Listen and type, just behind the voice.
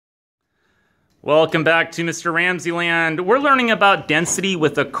Welcome back to Mr. RamZland. We're learning about density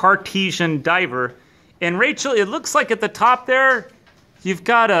with a Cartesian diver. And Rachel, it looks like at the top there, you've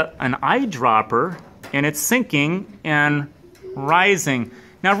got an eyedropper, and it's sinking and rising.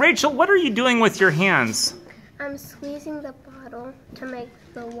 Now, Rachel, what are you doing with your hands? I'm squeezing the bottle to make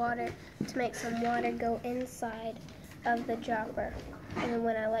some water go inside of the dropper. And then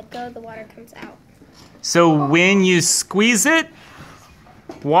when I let go, the water comes out. So when you squeeze it,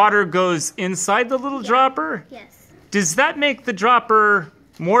 water goes inside the little dropper? Yes. Does that make the dropper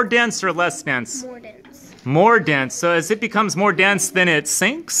more dense or less dense? More dense. More dense. So as it becomes more dense, then it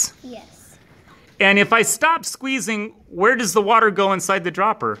sinks? Yes. And if I stop squeezing, where does the water go inside the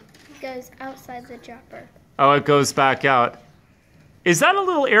dropper? It goes outside the dropper. Oh, it goes back out. Is that a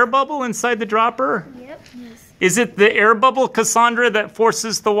little air bubble inside the dropper? Yep. Yes. Is it the air bubble, Cassandra, that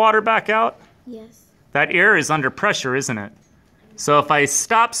forces the water back out? Yes. That air is under pressure, isn't it? So if I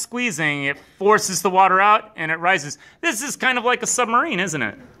stop squeezing, it forces the water out and it rises. This is kind of like a submarine, isn't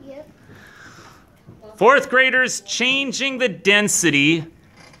it? Yep. Fourth graders changing the density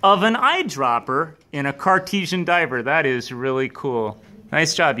of an eyedropper in a Cartesian diver. That is really cool.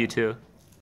 Nice job, you two.